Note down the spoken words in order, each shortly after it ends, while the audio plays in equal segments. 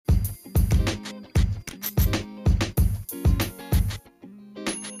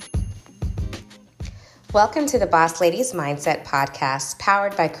Welcome to the Boss Ladies Mindset podcast,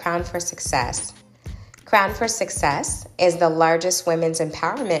 powered by Crown for Success. Crown for Success is the largest women's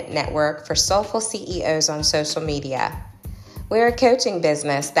empowerment network for soulful CEOs on social media. We're a coaching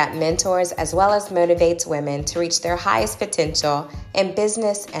business that mentors as well as motivates women to reach their highest potential in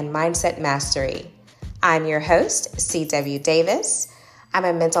business and mindset mastery. I'm your host, C.W. Davis. I'm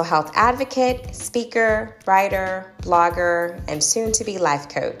a mental health advocate, speaker, writer, blogger, and soon-to-be life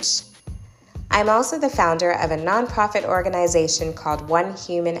coach. I'm also the founder of a nonprofit organization called One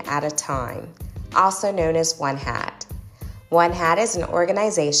Human at a Time, also known as One Hat. One Hat is an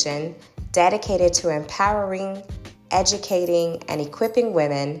organization dedicated to empowering, educating, and equipping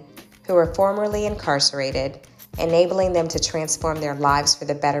women who were formerly incarcerated, enabling them to transform their lives for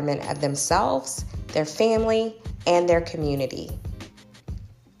the betterment of themselves, their family, and their community.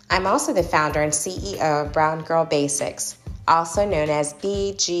 I'm also the founder and CEO of Brown Girl Basics, also known as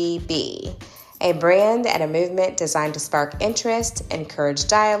BGB, a brand and a movement designed to spark interest, encourage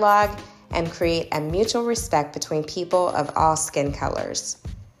dialogue, and create a mutual respect between people of all skin colors.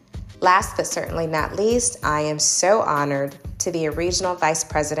 Last but certainly not least, I am so honored to be a regional vice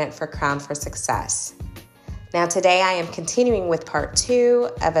president for Crown for Success. Now today I am continuing with part 2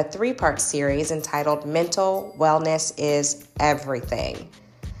 of a 3-part series entitled Mental Wellness is Everything.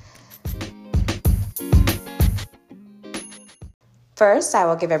 First, I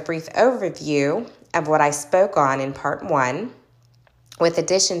will give a brief overview of what I spoke on in part 1, with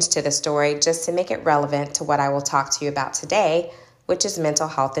additions to the story just to make it relevant to what I will talk to you about today, which is mental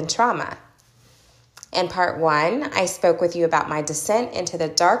health and trauma. In part 1, I spoke with you about my descent into the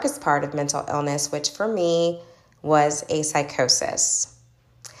darkest part of mental illness, which for me was a psychosis.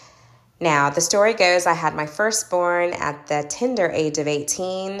 Now, the story goes I had my firstborn at the tender age of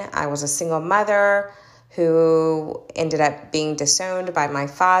 18. I was a single mother who ended up being disowned by my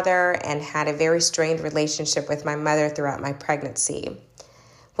father and had a very strained relationship with my mother throughout my pregnancy.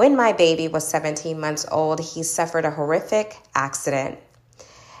 When my baby was 17 months old, he suffered a horrific accident.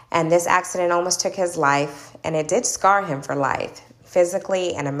 And this accident almost took his life, and it did scar him for life,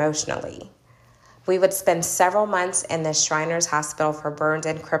 physically and emotionally. We would spend several months in the Shriners Hospital for Burned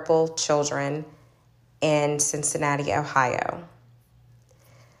and Crippled Children in Cincinnati, Ohio.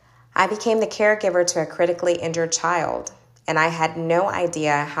 I became the caregiver to a critically injured child, and I had no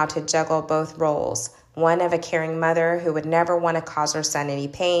idea how to juggle both roles, one of a caring mother who would never want to cause her son any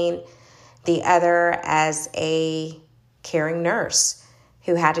pain, the other as a caring nurse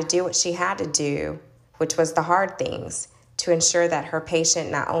who had to do what she had to do, which was the hard things, to ensure that her patient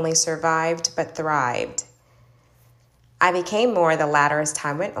not only survived but thrived. I became more of the latter as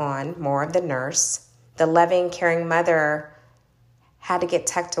time went on, more of the nurse. The loving, caring mother had to get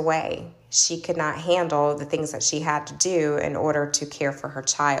tucked away. She could not handle the things that she had to do in order to care for her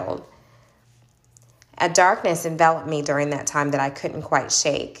child. A darkness enveloped me during that time that I couldn't quite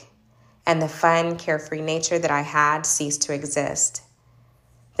shake, and the fun, carefree nature that I had ceased to exist.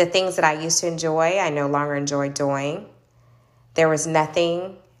 The things that I used to enjoy, I no longer enjoy doing. There was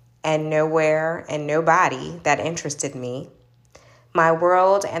nothing and nowhere and nobody that interested me. My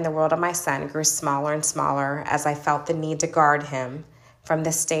world and the world of my son grew smaller and smaller as I felt the need to guard him from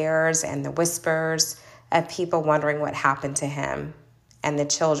the stares and the whispers of people wondering what happened to him and the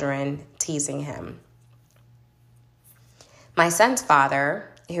children teasing him. My son's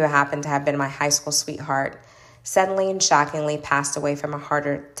father, who happened to have been my high school sweetheart, suddenly and shockingly passed away from a heart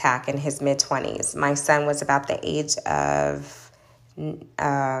attack in his mid-20s. My son was about the age of 9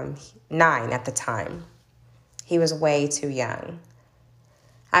 at the time. He was way too young.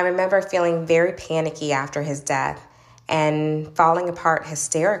 I remember feeling very panicky after his death and falling apart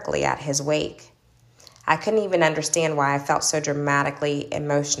hysterically at his wake. I couldn't even understand why I felt so dramatically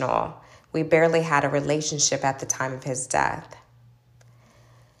emotional. We barely had a relationship at the time of his death.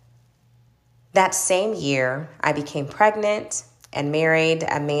 That same year, I became pregnant and married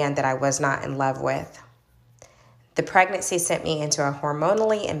a man that I was not in love with. The pregnancy sent me into a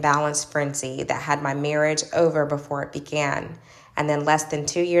hormonally imbalanced frenzy that had my marriage over before it began. And then less than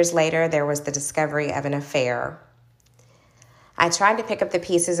 2 years later, there was the discovery of an affair. I tried to pick up the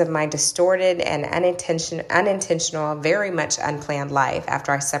pieces of my distorted and unintentional, very much unplanned life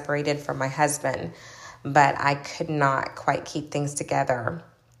after I separated from my husband, but I could not quite keep things together.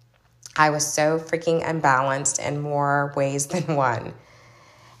 I was so freaking unbalanced in more ways than one.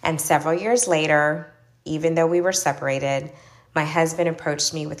 And several years later, even though we were separated, my husband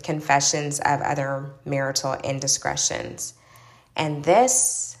approached me with confessions of other marital indiscretions. And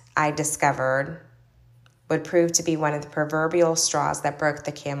this, I discovered, would prove to be one of the proverbial straws that broke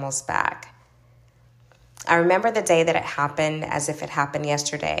the camel's back. I remember the day that it happened as if it happened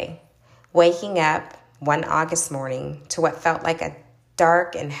yesterday. Waking up, one August morning to what felt like a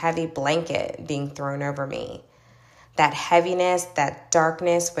dark and heavy blanket being thrown over me. That heaviness, that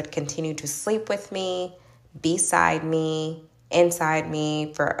darkness would continue to sleep with me, beside me, inside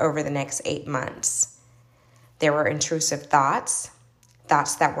me for over the next 8 months. There were intrusive thoughts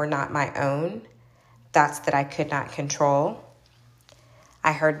that were not my own, thoughts that I could not control.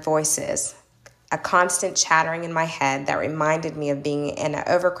 I heard voices, a constant chattering in my head that reminded me of being in an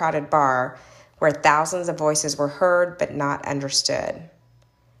overcrowded bar where thousands of voices were heard but not understood.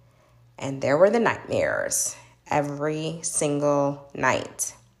 And there were the nightmares every single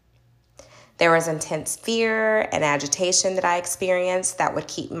night. There was intense fear and agitation that I experienced that would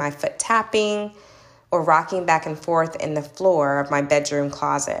keep my foot tapping or rocking back and forth in the floor of my bedroom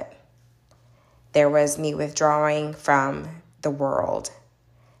closet. There was me withdrawing from the world.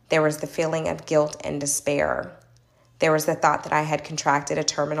 There was the feeling of guilt and despair. There was the thought that I had contracted a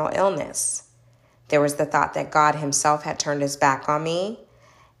terminal illness. There was the thought that God himself had turned his back on me.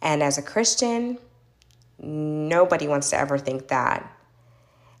 And as a Christian, nobody wants to ever think that.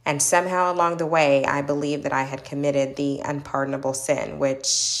 And somehow along the way, I believed that I had committed the unpardonable sin,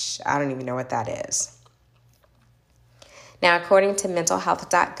 which I don't even know what that is. Now, according to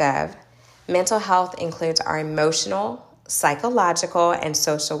mentalhealth.gov, mental health includes our emotional, psychological, and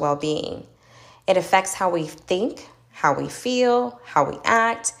social well-being. It affects how we think, how we feel, how we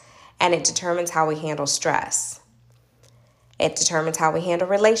act, and it determines how we handle stress. It determines how we handle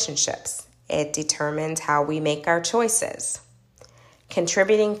relationships. It determines how we make our choices.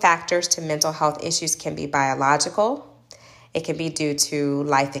 Contributing factors to mental health issues can be biological. It can be due to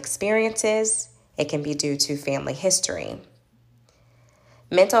life experiences. It can be due to family history.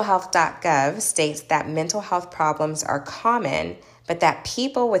 Mentalhealth.gov states that mental health problems are common, but that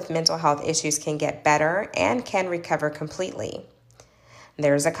people with mental health issues can get better and can recover completely.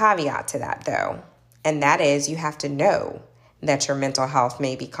 There's a caveat to that, though, and that is you have to know that your mental health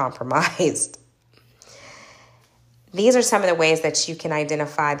may be compromised. These are some of the ways that you can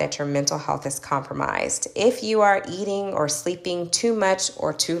identify that your mental health is compromised. If you are eating or sleeping too much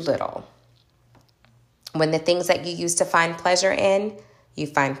or too little, when the things that you used to find pleasure in, you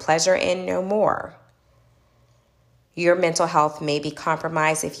find pleasure in no more. Your mental health may be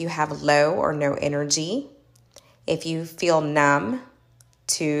compromised if you have low or no energy, if you feel numb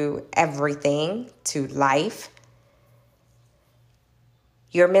to everything, to life.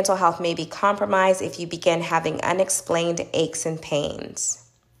 Your mental health may be compromised if you begin having unexplained aches and pains.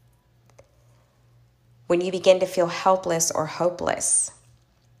 When you begin to feel helpless or hopeless.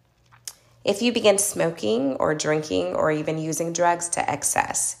 If you begin smoking or drinking or even using drugs to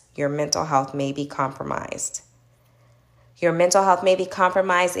excess, your mental health may be compromised. Your mental health may be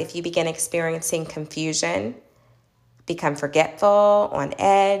compromised if you begin experiencing confusion, become forgetful, on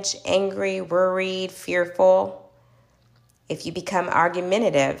edge, angry, worried, fearful. If you become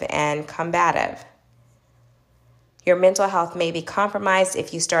argumentative and combative. Your mental health may be compromised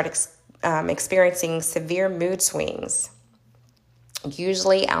if you start experiencing severe mood swings,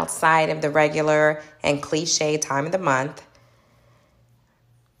 usually outside of the regular and cliche time of the month.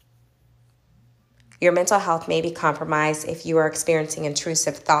 Your mental health may be compromised if you are experiencing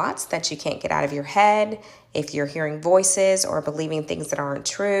intrusive thoughts that you can't get out of your head, if you're hearing voices or believing things that aren't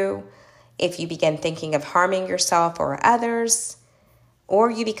true, if you begin thinking of harming yourself or others,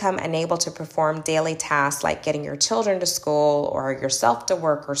 or you become unable to perform daily tasks like getting your children to school or yourself to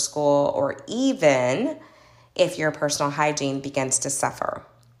work or school, or even if your personal hygiene begins to suffer.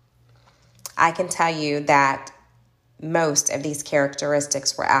 I can tell you that most of these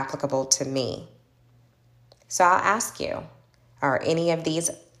characteristics were applicable to me. So I'll ask you, are any of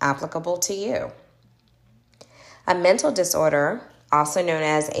these applicable to you? A mental disorder, also known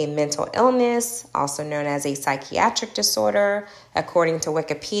as a mental illness, also known as a psychiatric disorder, according to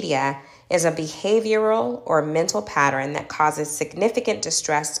Wikipedia, is a behavioral or mental pattern that causes significant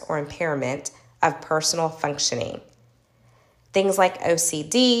distress or impairment of personal functioning. Things like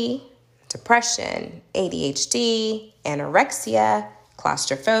OCD, depression, ADHD, anorexia,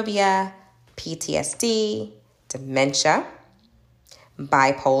 claustrophobia, PTSD, dementia,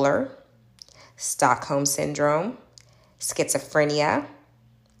 bipolar, Stockholm syndrome, schizophrenia,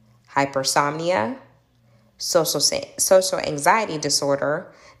 hypersomnia, social anxiety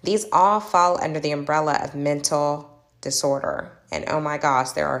disorder, these all fall under the umbrella of mental disorder. And oh my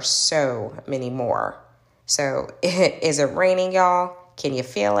gosh, there are so many more. So is it raining, y'all? Can you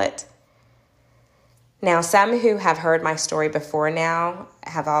feel it? Now, some who have heard my story before now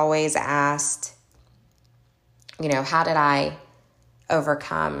have always asked, how did I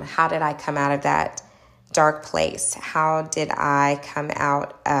overcome? How did I come out of that dark place? How did I come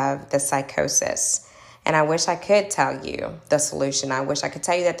out of the psychosis? And I wish I could tell you the solution. I wish I could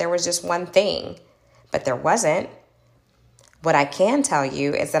tell you that there was just one thing, but there wasn't. What I can tell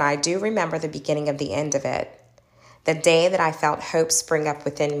you is that I do remember the beginning of the end of it, the day that I felt hope spring up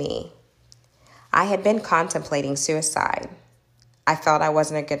within me. I had been contemplating suicide. I felt I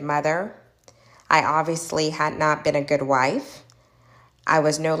wasn't a good mother. I obviously had not been a good wife. I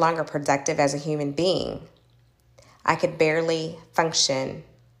was no longer productive as a human being. I could barely function.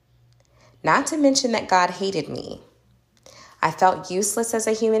 Not to mention that God hated me. I felt useless as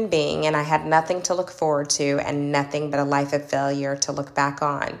a human being, and I had nothing to look forward to and nothing but a life of failure to look back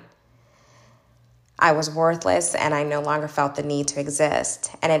on. I was worthless, and I no longer felt the need to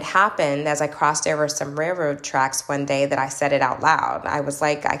exist. And it happened as I crossed over some railroad tracks one day that I said it out loud. I was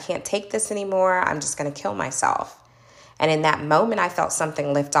like, I can't take this anymore. I'm just going to kill myself. And in that moment, I felt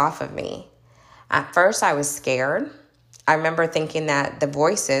something lift off of me. At first, I was scared. I remember thinking that the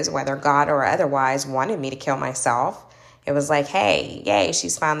voices, whether God or otherwise, wanted me to kill myself. It was like, hey, yay,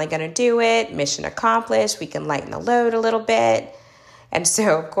 she's finally going to do it. Mission accomplished. We can lighten the load a little bit. And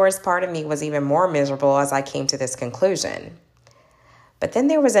so, of course, part of me was even more miserable as I came to this conclusion. But then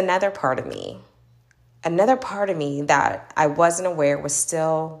there was another part of me that I wasn't aware was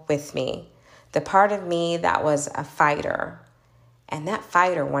still with me. The part of me that was a fighter. And that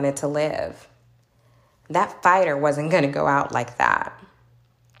fighter wanted to live. That fighter wasn't going to go out like that.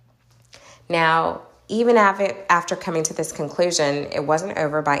 Now, even after coming to this conclusion, it wasn't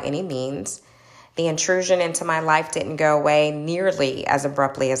over by any means. The intrusion into my life didn't go away nearly as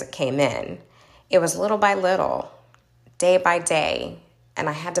abruptly as it came in. It was little by little, day by day, and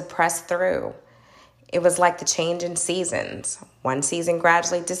I had to press through. It was like the change in seasons. One season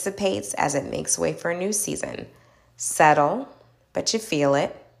gradually dissipates as it makes way for a new season. Subtle, but you feel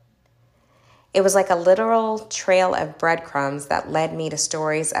it. It was like a literal trail of breadcrumbs that led me to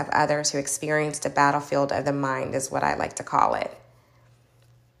stories of others who experienced a battlefield of the mind, is what I like to call it.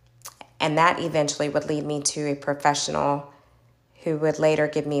 And that eventually would lead me to a professional who would later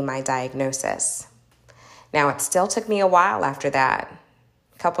give me my diagnosis. Now, it still took me a while after that,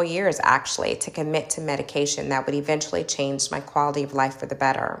 a couple years actually, to commit to medication that would eventually change my quality of life for the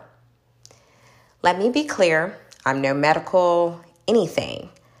better. Let me be clear, I'm no medical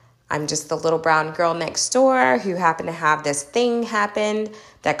anything. I'm just the little brown girl next door who happened to have this thing happen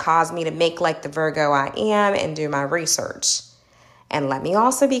that caused me to make like the Virgo I am and do my research. And let me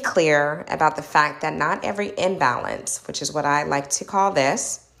also be clear about the fact that not every imbalance, which is what I like to call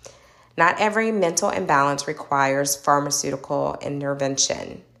this, not every mental imbalance requires pharmaceutical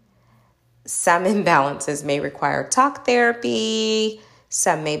intervention. Some imbalances may require talk therapy,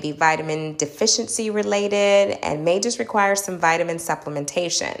 some may be vitamin deficiency related, and may just require some vitamin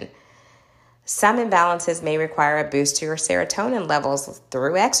supplementation. Some imbalances may require a boost to your serotonin levels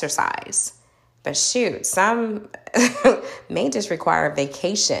through exercise. But shoot, some may just require a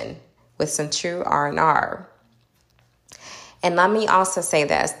vacation with some true R&R. And let me also say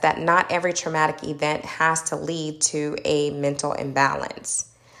this, that not every traumatic event has to lead to a mental imbalance.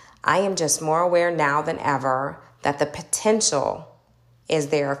 I am just more aware now than ever that the potential is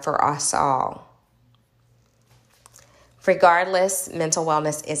there for us all. Regardless, mental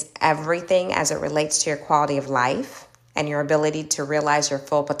wellness is everything as it relates to your quality of life and your ability to realize your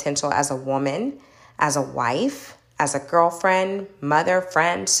full potential as a woman, as a wife, as a girlfriend, mother,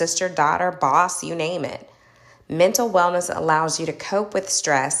 friend, sister, daughter, boss, you name it. Mental wellness allows you to cope with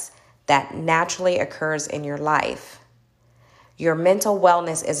stress that naturally occurs in your life. Your mental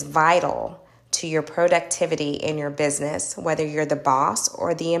wellness is vital to your productivity in your business, whether you're the boss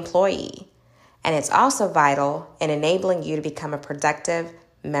or the employee. And it's also vital in enabling you to become a productive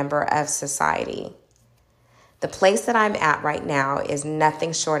member of society. The place that I'm at right now is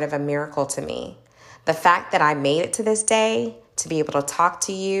nothing short of a miracle to me. The fact that I made it to this day, to be able to talk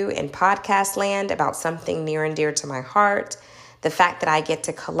to you in podcast land about something near and dear to my heart, the fact that I get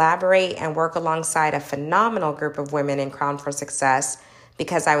to collaborate and work alongside a phenomenal group of women in Crown for Success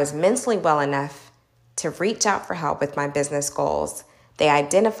because I was mentally well enough to reach out for help with my business goals. They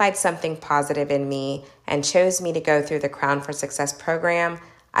identified something positive in me and chose me to go through the Crown for Success program.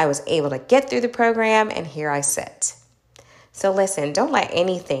 I was able to get through the program, and here I sit. So listen, don't let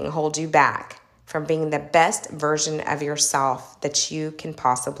anything hold you back from being the best version of yourself that you can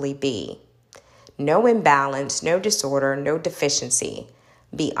possibly be. No imbalance, no disorder, no deficiency.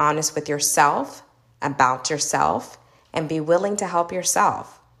 Be honest with yourself, about yourself, and be willing to help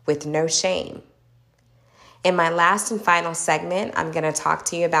yourself with no shame. In my last and final segment, I'm going to talk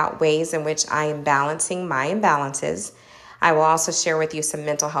to you about ways in which I am balancing my imbalances. I will also share with you some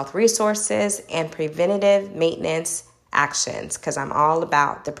mental health resources and preventative maintenance actions because I'm all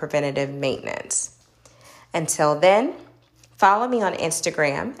about the preventative maintenance. Until then, follow me on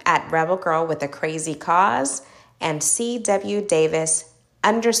Instagram at Rebel Girl with a Crazy Cause and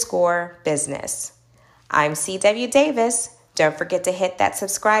CW_Davis_business. I'm CW Davis. Don't forget to hit that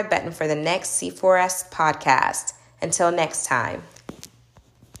subscribe button for the next C4S podcast. Until next time.